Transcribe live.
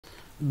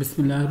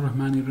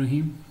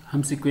बिस्मिल्लाहिर्रहमानिर्रहीम।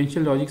 हम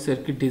sequential logic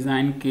circuit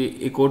design के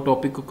एक और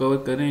टॉपिक को कवर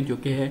कर रहे हैं जो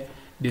कि है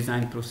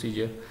डिज़ाइन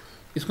प्रोसीजर।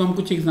 इसको हम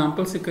कुछ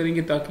एग्जांपल से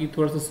करेंगे ताकि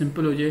थोड़ा सा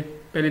सिंपल हो जाए।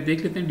 पहले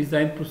देख लेते हैं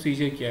डिज़ाइन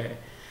प्रोसीजर क्या है।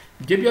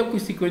 जब भी आप कोई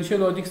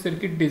सीक्वेंशियल लॉजिक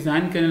सर्किट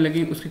डिज़ाइन करने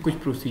लगे उसके कुछ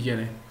प्रोसीजर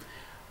हैं।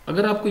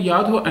 अगर आपको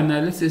याद हो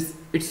analysis,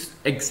 it's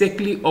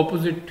exactly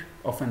opposite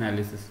of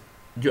analysis.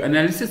 जो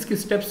एनालिसिस के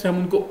स्टेप्स हैं हम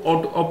उनको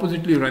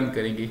ऑपोजिटली रन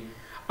करेंगे।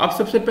 अब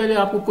सबसे पहले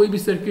आपको कोई भी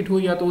सर्किट हो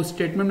या तो उस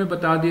स्टेटमेंट में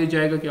बता दिया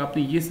जाएगा कि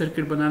आपने ये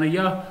सर्किट बनाना है,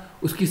 या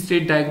उसकी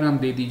स्टेट डायग्राम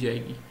दे दी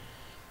जाएगी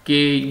कि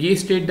ये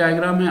स्टेट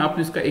डायग्राम है,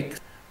 आपने इसका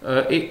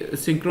एक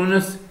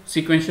सिंक्रोनस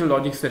सीक्वेंशियल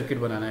लॉजिक सर्किट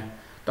बनाना है।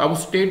 तो आप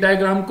उस स्टेट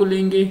डायग्राम को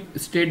लेंगे,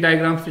 स्टेट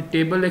डायग्राम से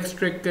टेबल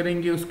एक्सट्रैक्ट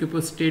करेंगे, उसके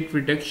ऊपर स्टेट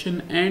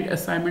रिडक्शन एंड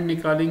असाइनमेंट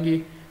निकालेंगे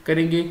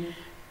करेंगे।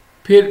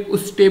 फिर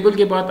उस टेबल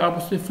के बाद आप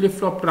उससे फ्लिप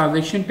फ्लॉप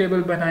ट्रांजैक्शन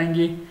टेबल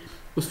बनाएंगे।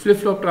 उस फ्लिप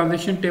फ्लॉप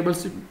ट्रांजैक्शन टेबल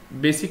से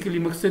बेसिकली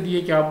मकसद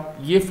ये कि आप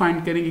ये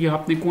फाइंड करेंगे कि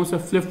आपने कौन सा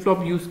फ्लिप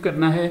फ्लॉप यूज़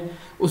करना है।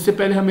 उससे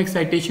पहले हम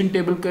एक्साइटेशन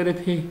टेबल कर रहे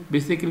थे।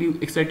 बेसिकली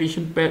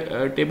एक्साइटेशन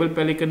टेबल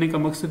पहले करने का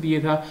मकसद ये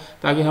था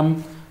ताकि हम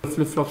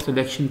फ्लिप फ्लॉप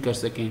सिलेक्शन कर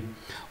सकें।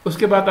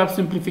 उसके बाद आप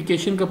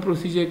सिंप्लीफिकेशन का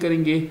प्रोसीजर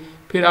करेंगे।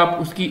 फिर आप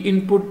उसकी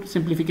इनपुट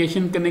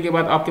सिंप्लीफिकेशन करने के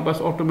बाद आपके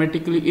पास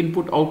ऑटोमेटिकली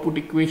इनपुट आउटपुट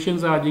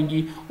इक्वेशंस आ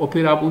जाएंगी और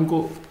फिर आप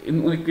उनको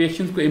इन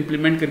इक्वेशंस को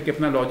इम्प्लीमेंट करके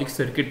अपना लॉजिक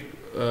सर्किट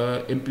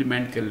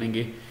इम्प्लीमेंट कर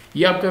लेंगे।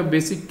 ये आपका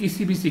बेसिक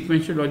किसी भी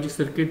सीक्वेंशियल लॉजिक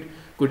सर्किट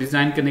को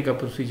डिज़ाइन करने का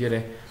प्रोसीजर है।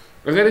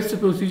 अगर इस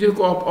प्रोसीजर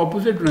को आप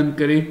ऑपोजिट रन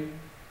करें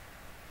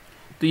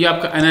तो ये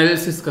आपका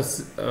एनालिसिस का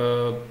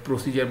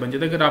प्रोसीजर बन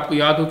जाता है। अगर आपको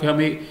याद हो कि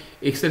हमें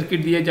एक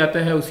सर्किट दिया जाता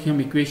है, उसकी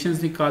हम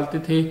इक्वेशंस निकालते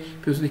थे,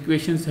 फिर उस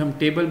इक्वेशन से हम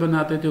टेबल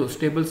बनाते थे, उस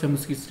टेबल से हम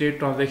उसकी स्टेट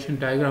ट्रांजैक्शन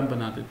डायग्राम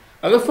बनाते थे।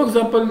 अगर फॉर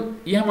एग्जांपल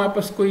ये हमारे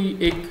पास कोई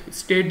एक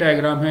स्टेट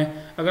डायग्राम है,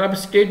 अगर आप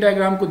स्टेट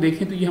डायग्राम को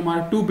देखें तो ये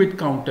हमारा 2 बिट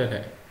काउंटर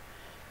है।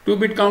 2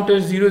 बिट काउंटर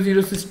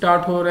 0 से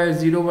स्टार्ट हो रहा है,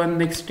 0 1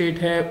 नेक्स्ट स्टेट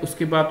है,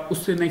 उसके बाद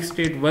उससे नेक्स्ट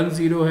स्टेट 1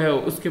 0 है और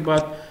उसके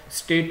बाद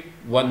स्टेट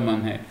 1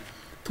 1 है।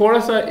 थोड़ा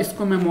सा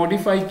इसको मैं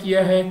मॉडिफाई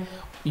किया है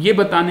ये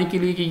बताने के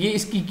लिए कि ये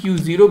इसकी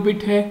Q0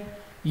 बिट है,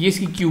 ये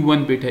इसकी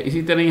Q1 बिट है।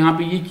 इसी तरह यहाँ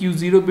पे ये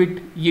Q0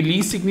 बिट, ये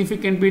लीस्ट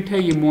सिग्निफिकेंट बिट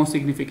है, ये मोस्ट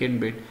सिग्निफिकेंट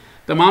बिट।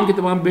 तमाम के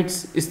तमाम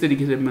बिट्स इस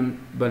तरीके से बन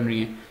रही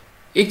हैं।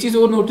 एक चीज़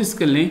और नोटिस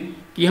कर लें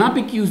कि यहाँ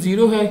पे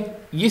Q0 है,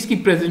 ये इसकी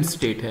प्रेजेंट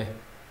स्टेट है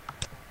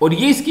और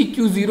ये इसकी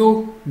Q0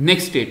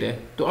 नेक्स्ट स्टेट है।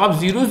 तो आप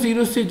 0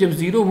 0 से जब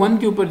 0 1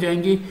 के ऊपर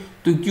जाएंगे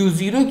तो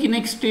Q0 की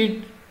नेक्स्ट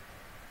स्टेट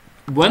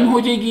 1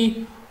 हो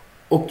जाएगी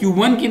और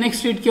Q1 की नेक्स्ट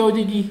स्टेट क्या हो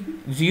जाएगी,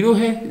 0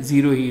 है,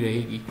 0 ही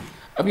रहेगी।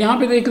 अब यहाँ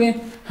पे देख लें,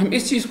 हम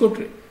इस चीज़ को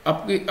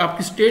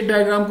आपकी स्टेट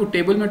डायग्राम को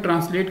टेबल में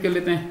ट्रांसलेट कर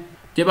लेते हैं।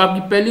 जब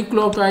आपकी पहली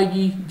क्लॉक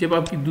आएगी, जब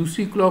आपकी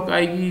दूसरी क्लॉक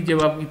आएगी,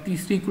 जब आपकी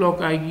तीसरी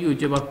क्लॉक आएगी और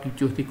जब आपकी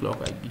चौथी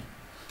क्लॉक आएगी,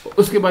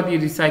 उसके बाद ये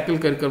रिसाइकिल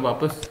कर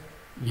वापस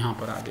यहाँ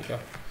पर आ जाएगा।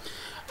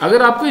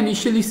 अगर आपका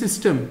इनिशियली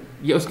सिस्टम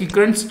या उसकी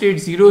करंट स्टेट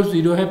 0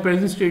 0 है,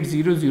 प्रेजेंट स्टेट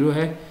 0 0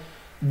 है,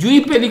 जो ही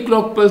पहली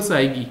क्लॉक पल्स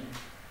आएगी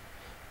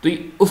तो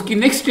उसकी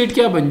नेक्स्ट स्टेट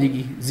क्या बन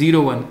जाएगी,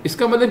 0 1।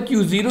 इसका मतलब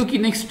Q0 की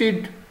नेक्स्ट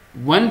स्टेट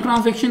 1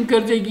 ट्रांजैक्शन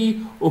कर जाएगी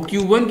और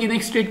Q1 की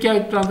नेक्स्ट स्टेट क्या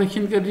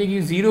ट्रांजैक्शन कर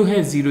जाएगी, 0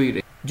 है, 0 ही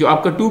रहेगी। जो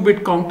आपका 2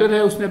 बिट काउंटर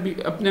है उसने अभी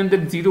अपने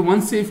अंदर 0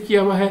 1 सेव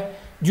किया हुआ है।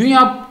 जो ही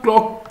आप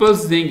क्लॉक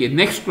पल्स देंगे,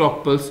 नेक्स्ट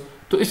क्लॉक पल्स,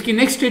 तो इसकी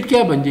नेक्स्ट स्टेट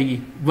क्या बन जाएगी,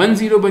 1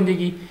 0 बन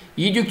जाएगी।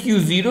 ये जो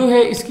Q0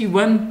 है इसकी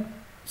 1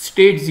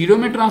 स्टेट 0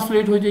 में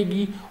ट्रांसलेट हो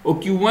जाएगी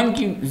और Q1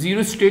 की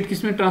 0 स्टेट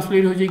किस में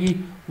ट्रांसलेट हो जाएगी,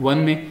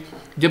 1 में।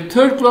 जब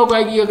थर्ड क्लॉक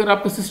आएगी, अगर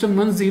आपका सिस्टम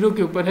 1 0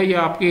 के ऊपर है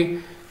या आपके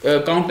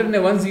काउंटर ने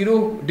 1 0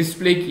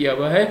 डिस्प्ले किया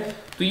हुआ है,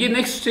 तो ये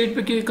नेक्स्ट स्टेट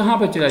पे कहाँ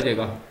पर चला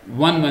जाएगा,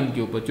 1 1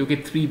 के ऊपर, जो कि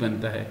 3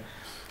 बनता है।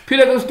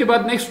 फिर अगर उसके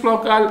बाद नेक्स्ट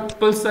क्लॉक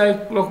पल्स आए,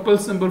 क्लॉक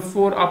पल्स नंबर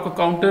 4, आपका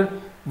काउंटर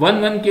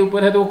 1 1 के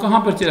ऊपर है तो वो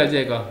कहाँ पर चला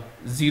जाएगा,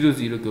 0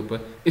 0 के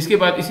ऊपर। इसके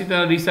बाद इसी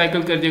तरह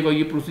रिसाइकिल कर जाएगा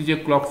ये प्रोसीजर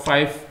क्लॉक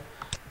 5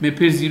 में,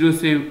 फिर 0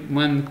 से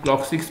 1,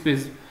 क्लॉक 6 पे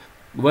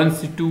 1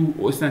 से 2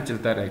 और इस तरह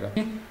चलता रहेगा।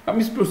 हम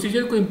इस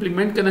प्रोसीजर को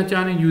इम्प्लीमेंट करना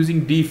चाह रहे हैं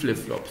यूजिंग डी फ्लिप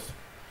फ्लॉप्स।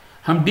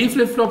 हम डी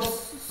फ्लिप फ्लॉप्स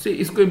से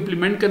इसको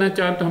इम्प्लीमेंट करना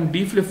चाहें तो हम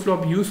डी फ्लिप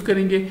फ्लॉप यूज़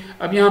करेंगे।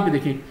 अब यहाँ पे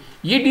देखिए,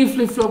 ये डी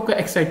फ्लिप फ्लॉप का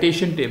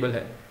एक्साइटेशन टेबल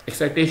है।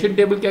 एक्साइटेशन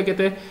टेबल क्या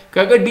कहता है कि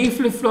अगर डी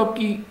फ्लिप फ्लॉप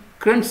की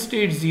करंट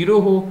स्टेट 0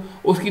 हो,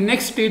 उसकी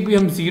नेक्स्ट स्टेट भी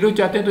हम 0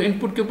 चाहते हैं तो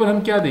इनपुट के ऊपर हम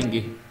क्या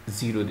देंगे,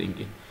 0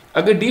 देंगे।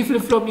 अगर डी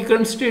फ्लिप फ्लॉप की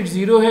करंट स्टेट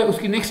 0 है,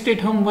 उसकी नेक्स्ट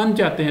स्टेट हम 1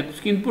 चाहते हैं तो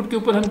उसकी इनपुट के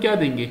ऊपर हम क्या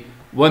देंगे,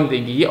 1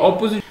 देंगे। ये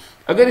ऑपोजिट।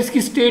 अगर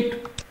इसकी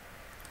स्टेट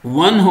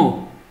 1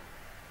 हो,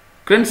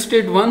 करंट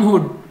स्टेट 1 हो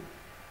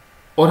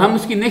और हम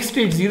उसकी नेक्स्ट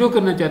स्टेट 0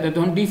 करना चाहते हैं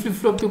तो हम डी फ्लिप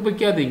फ्लॉप के ऊपर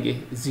क्या देंगे,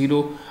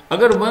 0।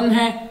 अगर 1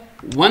 है,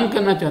 1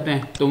 करना चाहते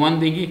हैं तो 1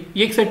 देंगे।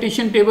 ये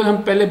एक्साइटेशन टेबल हम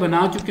पहले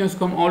बना चुके हैं,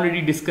 उसको हम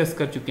ऑलरेडी डिस्कस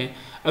कर चुके हैं।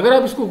 अगर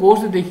आप इसको गौर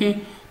से देखें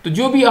तो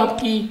जो भी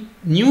आपकी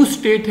न्यू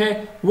स्टेट है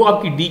वो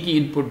आपकी डी की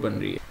इनपुट बन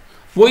रही है।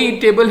 वही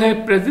टेबल है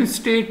प्रेजेंट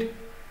स्टेट,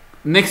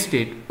 नेक्स्ट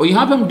स्टेट, और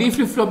यहाँ पे हम डी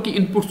फ्लिप फ्लॉप की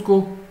इनपुट्स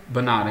को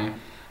बना रहे हैं।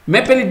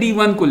 मैं पहले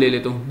D1 को ले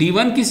लेता हूँ।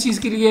 D1 किस चीज़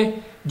के लिए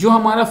है, जो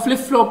हमारा फ्लिप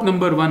फ्लॉप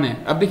नंबर 1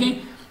 है। अब देखें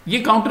ये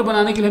काउंटर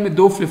बनाने के लिए हमें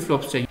 2 फ्लिप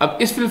फ्लॉप्स चाहिए। अब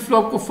इस फ्लिप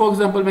फ्लॉप को फॉर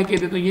एग्जांपल मैं कह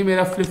देता हूँ ये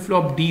मेरा फ्लिप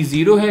फ्लॉप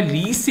D0 है,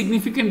 लीस्ट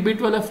सिग्निफिकेंट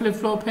बिट वाला फ्लिप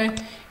फ्लॉप है।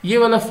 ये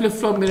वाला फ्लिप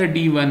फ्लॉप मेरा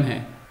D1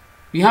 है।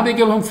 यहाँ पे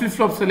जब हम फ्लिप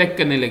फ्लॉप सेलेक्ट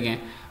करने लगे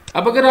हैं,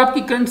 अब अगर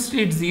आपकी करंट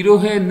स्टेट 0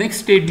 है,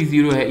 नेक्स्ट स्टेट भी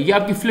 0 है, ये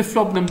आपकी फ्लिप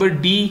फ्लॉप नंबर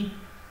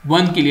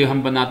D1 के लिए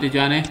हम बनाते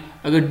जा रहे हैं।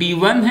 अगर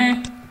D1 है,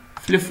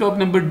 फ्लिप फ्लॉप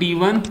नंबर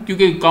D1,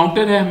 क्योंकि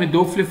काउंटर है हमें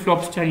 2 फ्लिप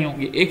फ्लॉप्स चाहिए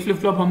होंगे। एक फ्लिप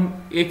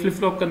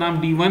फ्लॉप का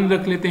नाम D1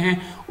 रख लेते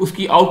हैं,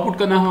 उसकी आउटपुट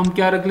का नाम हम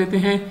क्या रख लेते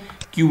हैं,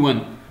 Q1।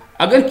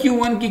 अगर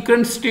Q1 की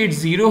करंट स्टेट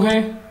 0 है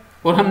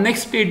और हम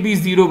नेक्स्ट स्टेट भी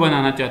 0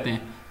 बनाना चाहते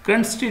हैं,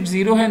 करंट स्टेट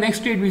 0 है,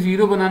 नेक्स्ट स्टेट भी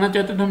 0 बनाना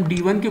चाहते हैं, तो हम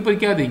D1 के ऊपर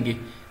क्या देंगे,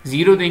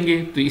 0 देंगे,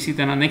 तो इसी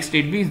तरह नेक्स्ट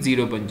स्टेट भी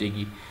 0 बन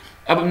जाएगी।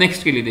 अब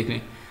नेक्स्ट के लिए देख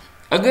लें,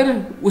 अगर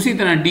उसी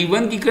तरह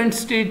D1 की करंट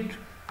स्टेट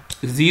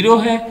 0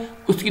 है,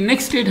 उसकी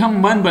नेक्स्ट स्टेट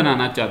हम 1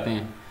 बनाना चाहते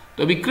हैं,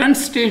 तो अभी करंट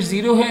स्टेट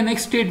 0 है,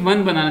 नेक्स्ट स्टेट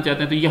 1 बनाना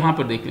चाहते हैं, तो यहाँ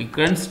पर देख लें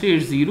करंट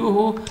स्टेट 0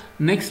 हो,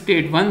 नेक्स्ट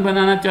स्टेट 1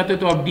 बनाना चाहते हैं,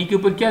 तो आप D के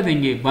ऊपर क्या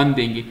देंगे, 1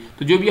 देंगे।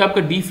 तो जो भी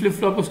आपका D फ्लिप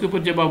फ्लॉप है उसके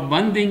ऊपर जब आप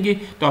 1 देंगे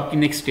तो आपकी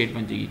नेक्स्ट स्टेट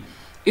बन जाएगी।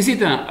 इसी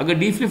तरह अगर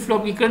D फ्लिप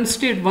फ्लॉप की करंट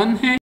स्टेट 1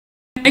 है,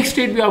 नेक्स्ट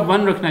स्टेट भी आप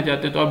 1 रखना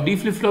चाहते हैं, तो आप D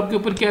फ्लिप फ्लॉप के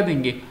ऊपर क्या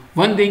देंगे,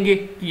 1 देंगे,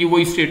 तो ये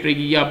वही स्टेट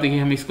रहेगी। ये आप देखें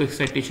हम इसको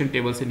एक्साइटेशन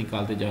टेबल से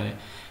निकालते जा रहे हैं।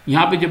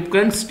 यहाँ पे जब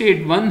करंट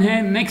स्टेट 1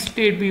 है, नेक्स्ट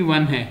स्टेट भी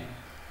 1 है,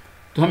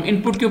 तो हम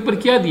इनपुट के ऊपर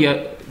क्या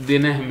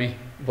देना है हमें,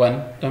 1,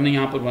 तो हमने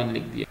यहाँ पर 1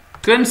 लिख दिया।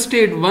 करंट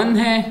स्टेट 1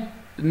 है,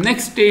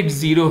 नेक्स्ट स्टेट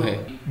 0 है,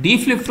 D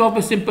फ्लिप फ्लॉप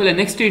है, सिंपल है,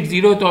 नेक्स्ट स्टेट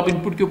 0 है, तो आप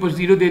इनपुट के ऊपर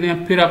 0 दे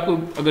दें। फिर आपको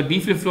अगर D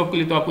फ्लिप फ्लॉप के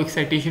लिए तो आपको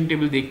एक्साइटेशन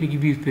टेबल देखने की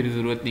भी फिर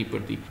ज़रूरत नहीं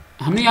पड़ती।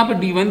 हमने यहाँ पर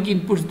D1 की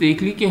इनपुट्स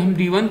देख ली कि हम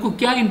D1 को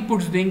क्या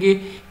इनपुट्स देंगे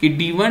कि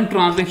D1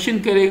 ट्रांजैक्शन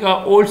करेगा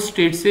ओल्ड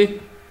स्टेट से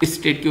इस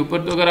स्टेट के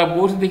ऊपर। तो अगर आप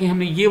गौर से देखें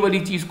हमने ये वाली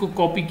चीज़ को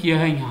कॉपी किया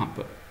है यहाँ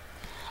पर।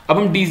 अब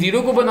हम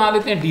D0 को बना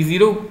लेते हैं,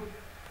 D0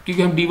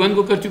 क्योंकि हम D1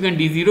 को कर चुके हैं,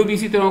 D0 भी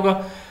इसी तरह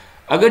होगा।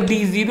 अगर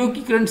D0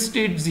 की करंट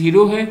स्टेट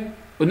 0 है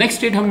और नेक्स्ट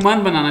स्टेट हम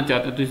 1 बनाना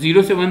चाहते हैं, तो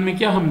 0 से 1 में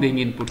क्या हम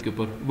देंगे, इनपुट के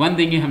ऊपर 1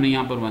 देंगे, हमने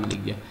यहाँ पर 1 लिख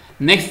दिया।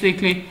 नेक्स्ट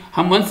देख लें,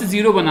 हम 1 से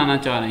 0 बनाना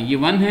चाह रहे हैं, ये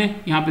 1 है,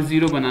 यहाँ पे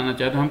 0 बनाना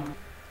चाहते हैं, हम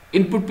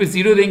इनपुट पे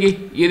 0 देंगे।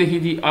 ये देखिए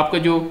जी आपका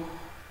जो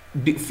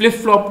फ्लिप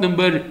फ्लॉप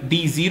नंबर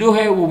D0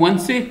 है वो 1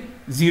 से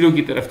 0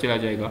 की तरफ चला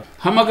जाएगा।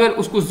 हम अगर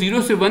उसको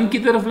 0 से 1 की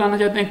तरफ लाना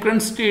चाहते हैं,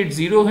 करंट स्टेट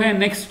 0 है,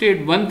 नेक्स्ट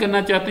स्टेट 1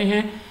 करना चाहते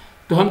हैं,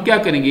 तो हम क्या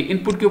करेंगे,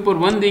 इनपुट के ऊपर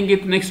 1 देंगे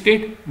तो नेक्स्ट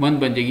स्टेट 1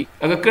 बन जाएगी।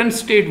 अगर करंट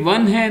स्टेट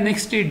 1 है,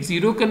 नेक्स्ट स्टेट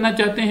 0 करना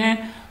चाहते हैं,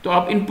 तो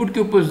आप इनपुट के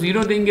ऊपर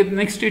 0 देंगे तो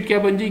नेक्स्ट स्टेट क्या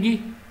बन जाएगी,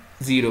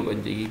 0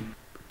 बन जाएगी।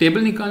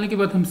 टेबल निकालने के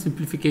बाद हम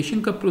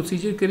सिंप्लीफिकेशन का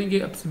प्रोसीजर करेंगे।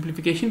 अब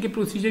सिंप्लीफिकेशन के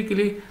प्रोसीजर के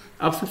लिए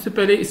आप सबसे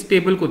पहले इस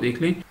टेबल को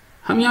देख लें।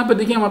 हम यहाँ पर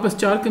देखें हमारे पास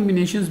 4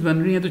 कम्बिनेशंस बन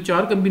रही हैं, तो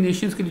 4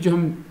 कम्बिनेशंस के लिए जो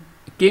हम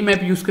के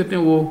मैप यूज़ करते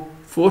हैं वो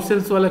 4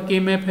 सेल्स वाला के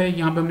मैप है।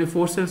 यहाँ पे हमने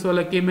 4 सेल्स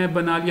वाला के मैप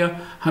बना लिया,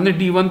 हमने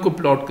D1 को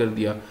प्लॉट कर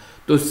दिया।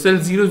 तो सेल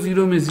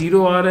 00 में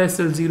 0 आ रहा है,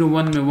 सेल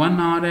 01 में 1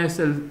 आ रहा है,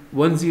 सेल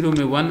 10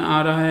 में 1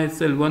 आ रहा है,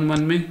 सेल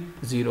 11 में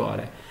 0 आ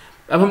रहा है।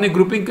 अब हमने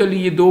ग्रुपिंग कर ली,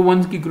 ये 2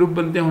 1s की ग्रुप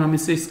बनते हैं और हम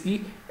इससे इसकी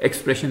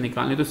एक्सप्रेशन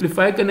निकालने। तो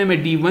सिंप्लीफाई करने में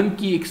D1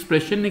 की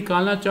एक्सप्रेशन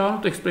निकालना चाह रहा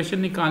हूँ, तो एक्सप्रेशन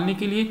निकालने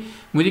के लिए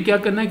मुझे क्या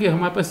करना है कि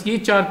हमारे पास ये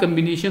 4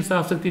 कम्बिनेशन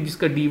आ सकती है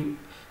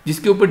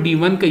जिसके ऊपर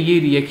D1 का ये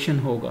रिएक्शन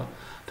होगा।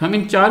 तो हम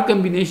इन 4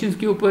 कम्बिनेशन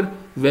के ऊपर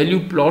वैल्यू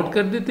प्लॉट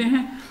कर देते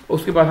हैं और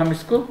उसके बाद हम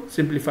इसको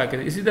सिंप्लीफाई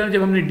करें। इसी तरह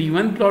जब हमने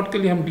D1 प्लॉट कर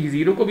लिया, हम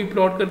D0 को भी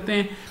प्लॉट करते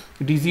हैं।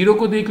 D0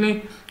 को देख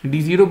लें,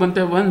 D0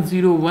 बनता है 1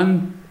 0 1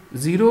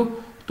 0,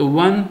 तो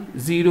 1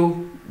 0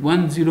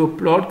 1 0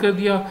 प्लॉट कर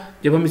दिया।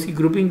 जब हम इसकी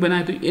ग्रुपिंग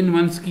बनाएं तो इन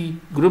वंस की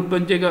ग्रुप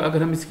बन जाएगा।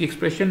 अगर हम इसकी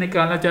एक्सप्रेशन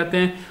निकालना चाहते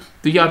हैं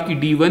तो ये आपकी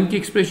D1 की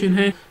एक्सप्रेशन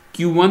है,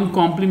 Q1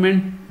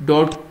 कॉम्प्लीमेंट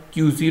डॉट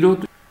Q0,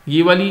 तो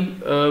ये वाली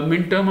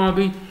मिन टर्म आ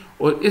गई।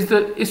 और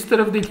इस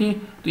तरफ देखें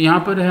तो यहाँ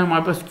पर है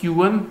हमारे पास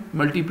Q1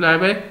 मल्टीप्लाई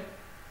बाय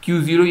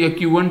Q0 या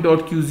Q1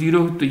 डॉट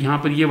Q0, तो यहाँ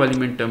पर ये वाली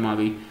मिन टर्म आ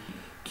गई।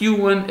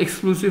 Q1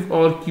 एक्सक्लूसिव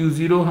और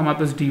Q0 हमारे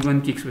पास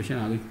D1 की एक्सप्रेशन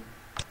आ गई।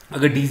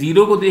 अगर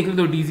D0 को देख लें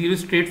तो D0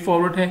 स्ट्रेट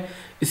फॉरवर्ड है,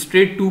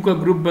 स्ट्रेट 2 का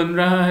ग्रुप बन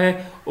रहा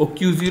है और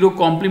Q0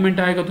 कॉम्प्लीमेंट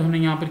आएगा, तो हमने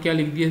यहाँ पर क्या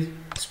लिख दिया,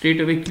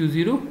 स्ट्रेट अवे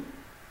Q0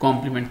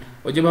 कॉम्प्लीमेंट।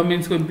 और जब हम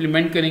इसको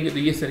इम्प्लीमेंट करेंगे तो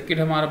ये सर्किट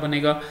हमारा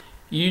बनेगा।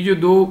 ये जो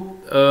 2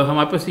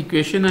 हमारे पास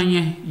इक्वेशन आई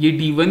हैं, ये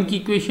D1 की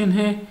इक्वेशन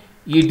है,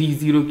 ये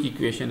D0 की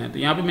इक्वेशन है। तो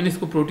यहाँ पे मैंने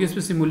इसको प्रोटीएस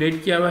पे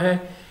सिमुलेट किया हुआ है।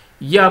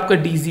 ये आपका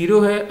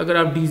D0 है। अगर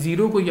आप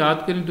D0 को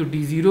याद करें तो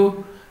D0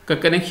 का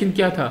कनेक्शन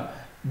क्या था,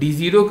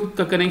 D0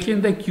 का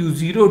कनेक्शन था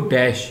Q0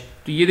 डैश।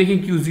 तो ये देखें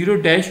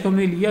Q0 डैश को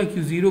हमने लिया,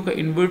 Q0 का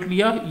इन्वर्ट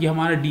लिया, ये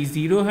हमारा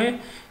D0 है,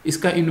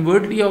 इसका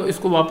इन्वर्ट लिया और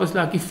इसको वापस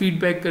ला के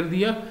फीडबैक कर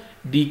दिया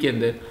D के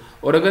अंदर।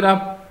 और अगर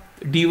आप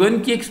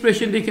D1 की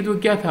एक्सप्रेशन देखें तो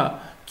क्या था,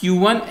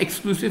 Q1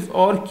 एक्सक्लूसिव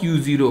और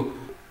Q0,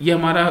 ये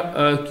हमारा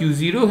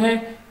Q0 है।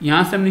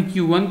 यहाँ से हमने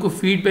Q1 को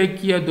फीडबैक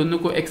किया, दोनों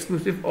को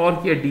एक्सक्लूसिव और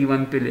किया,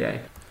 D1 पे ले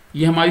आए।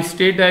 ये हमारी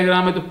स्टेट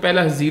डायग्राम है। तो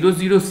पहला 0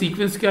 0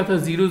 सीक्वेंस क्या था,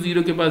 0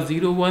 0 के बाद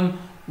 0 1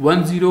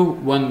 1 0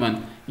 1 1।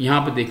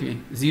 यहाँ पर देख लें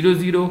 0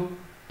 0,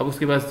 अब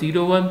उसके बाद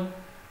 0 1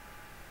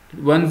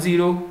 1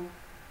 0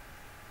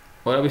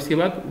 और अब इसके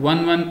बाद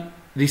 1 1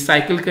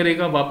 रिसाइकिल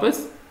करेगा,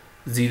 वापस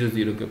 0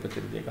 0 के ऊपर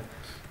चल जाएगा।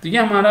 तो ये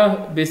हमारा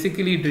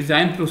बेसिकली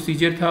डिज़ाइन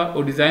प्रोसीजर था।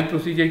 और डिज़ाइन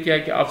प्रोसीजर क्या है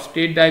कि आप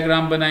स्टेट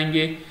डायग्राम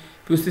बनाएंगे,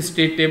 फिर उससे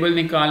स्टेट टेबल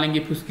निकालेंगे,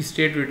 फिर उसकी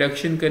स्टेट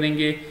रिडक्शन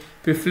करेंगे,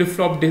 फिर फ्लिप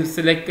फ्लॉप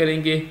सेलेक्ट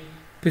करेंगे,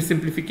 फिर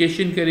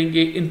सिंप्लीफिकेशन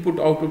करेंगे, इनपुट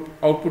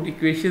आउटपुट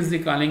इक्वेशंस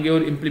निकालेंगे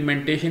और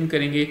इम्प्लीमेंटेशन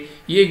करेंगे।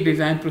 ये एक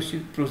डिज़ाइन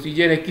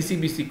प्रोसीजर है किसी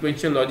भी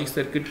सीक्वेंशियल लॉजिक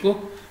सर्किट को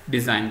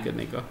डिज़ाइन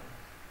करने का।